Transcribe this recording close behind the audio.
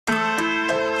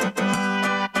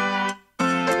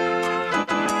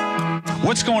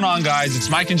What's going on, guys? It's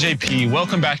Mike and JP.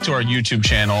 Welcome back to our YouTube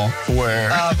channel where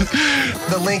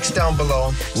the link's down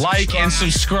below. Like and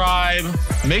subscribe.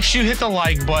 Make sure you hit the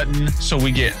like button so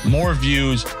we get more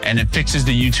views and it fixes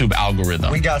the YouTube algorithm.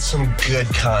 We got some good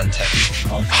content.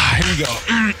 Here we go.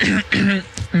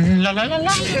 La, la, la,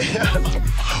 la.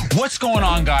 What's going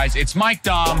on, guys? It's Mike,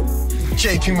 Daum,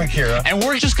 JP Macura. and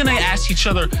we're just gonna ask each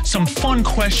other some fun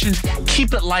questions.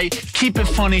 Keep it light, keep it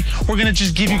funny. We're gonna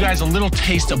just give you guys a little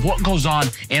taste of what goes on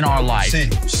in our life.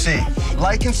 See.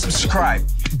 Like and subscribe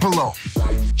below.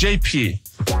 JP,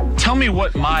 tell me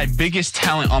what my biggest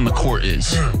talent on the court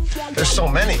is. There's so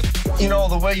many. You know,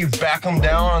 the way you back them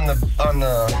down on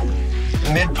the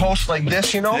mid post like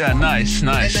this, you know? Yeah, nice.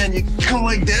 And then you come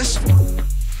like this.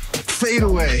 Fade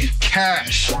away,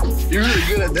 cash. You're really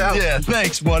good at that. Yeah,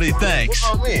 thanks, buddy, thanks.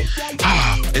 What about me?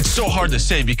 It's so hard to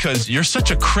say because you're such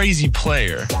a crazy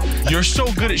player. You're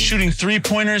so good at shooting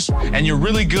three-pointers, and you're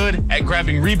really good at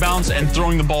grabbing rebounds and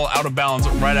throwing the ball out of bounds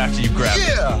right after you grab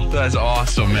it. Yeah. That's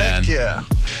awesome, man. Heck yeah.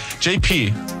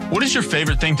 JP, what is your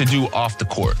favorite thing to do off the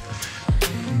court?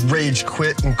 Rage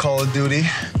quit in Call of Duty.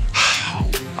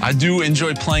 I do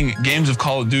enjoy playing games of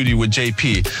Call of Duty with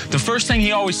JP. The first thing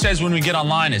he always says when we get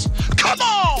online is, "Come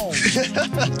on!"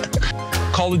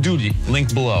 Call of Duty,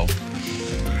 link below.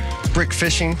 Brick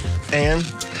fishing and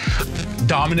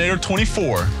Dauminator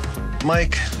 24.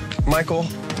 Michael,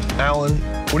 Alan,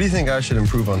 what do you think I should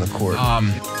improve on the court?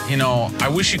 You know, I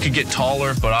wish you could get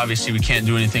taller, but obviously we can't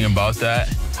do anything about that.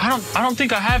 I don't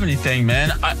think I have anything,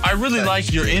 man. I really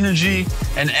like your energy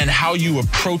and how you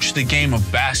approach the game of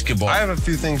basketball. I have a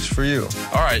few things for you.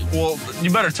 All right, well,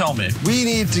 you better tell me. We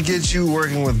need to get you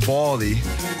working with Baldy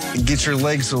and get your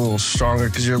legs a little stronger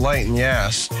because you're light in the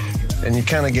ass and you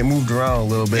kind of get moved around a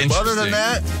little bit. But other than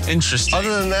that,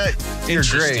 you're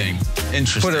great.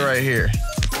 Interesting. Put it right here.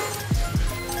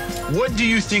 What do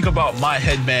you think about my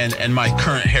headband and my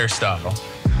current hairstyle?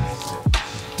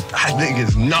 I think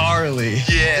it's gnarly.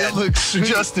 Yeah. It looks sweet.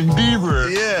 Justin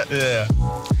Bieber. Yeah.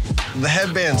 The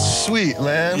headband's sweet,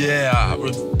 man. Yeah.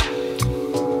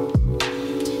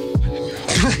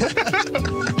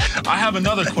 I have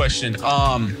another question.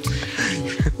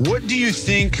 What do you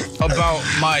think about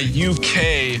my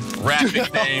UK rapping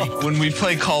name when we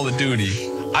play Call of Duty?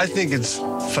 I think it's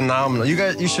phenomenal.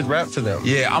 You should rap for them.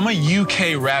 Yeah, I'm a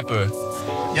UK rapper.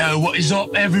 Yo, what is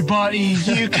up, everybody?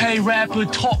 UK rapper,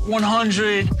 top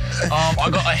 100. I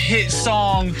got a hit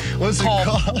song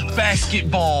called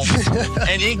Basketball,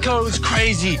 and it goes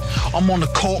crazy. I'm on the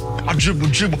court, I dribble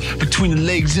between the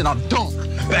legs, and I dunk.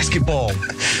 Basketball.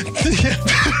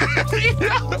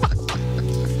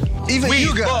 Even We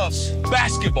you love guys.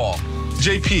 basketball.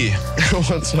 JP.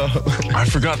 What's up? I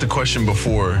forgot the question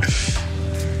before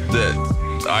that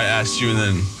I asked you, and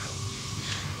then...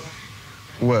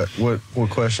 What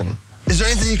question? Is there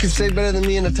anything you can say better than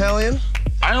me in Italian?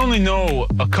 I only know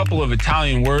a couple of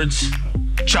Italian words.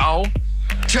 Ciao.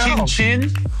 Ciao. Chin chin.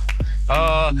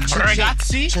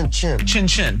 Ragazzi. Chin chin. Chin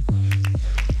chin.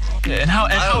 Yeah, and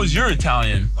how is your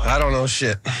Italian? I don't know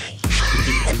shit.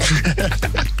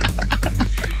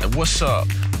 What's up?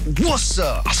 What's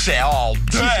up? I say all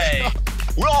day.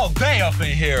 We're all day up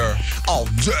in here. All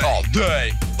day. All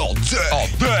day. All day. All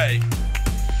day.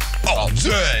 All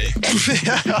day.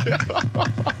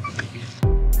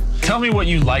 Tell me what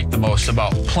you like the most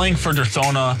about playing for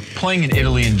Tortona, playing in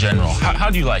Italy in general. How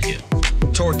do you like it?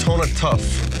 Tortona tough.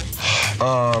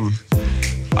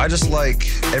 I just like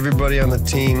everybody on the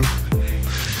team,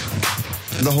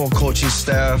 the whole coaching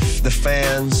staff, the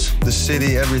fans, the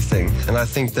city, everything. And I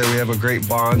think that we have a great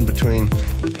bond between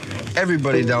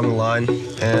everybody down the line.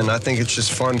 And I think it's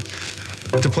just fun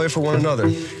to play for one another.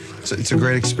 It's a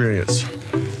great experience.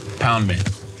 Pound me.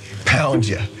 Pound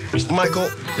ya. Michael,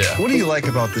 Yeah. what do you like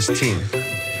about this team?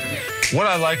 What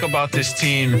I like about this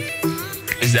team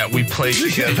is that we play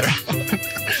together.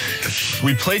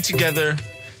 We play together,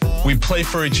 we play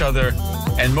for each other,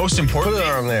 and most Put importantly, it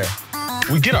on there.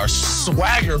 we get our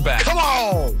swagger back. Come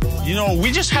on! You know, we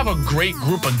just have a great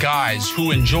group of guys who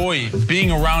enjoy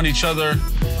being around each other,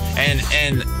 and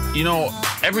you know,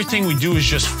 everything we do is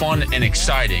just fun and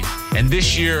exciting. And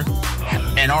this year,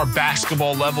 and our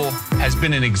basketball level has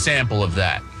been an example of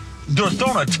that.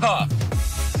 Tortona tough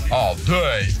all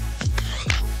day.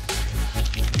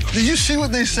 Did you see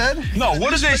what they said? No,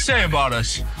 what did they say about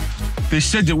us? They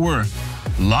said that we're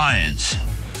lions.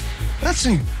 That's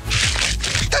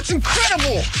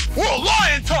incredible! We're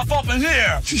lion tough up in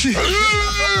here.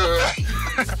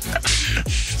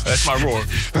 That's my roar.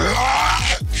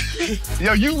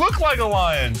 Yo, you look like a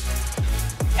lion.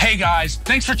 Hey guys,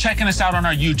 thanks for checking us out on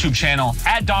our YouTube channel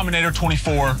 @Dauminator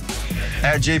 24.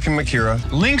 At JP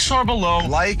Macura. Links are below.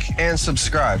 Like and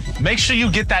subscribe. Make sure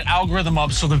you get that algorithm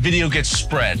up so the video gets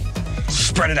spread.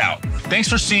 Spread it out. Thanks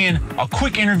for seeing a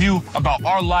quick interview about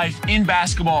our life in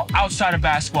basketball, outside of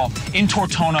basketball, in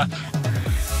Tortona,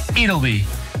 Italy.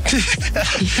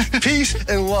 Peace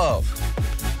and love.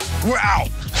 We're out.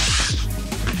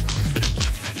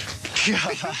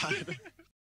 God.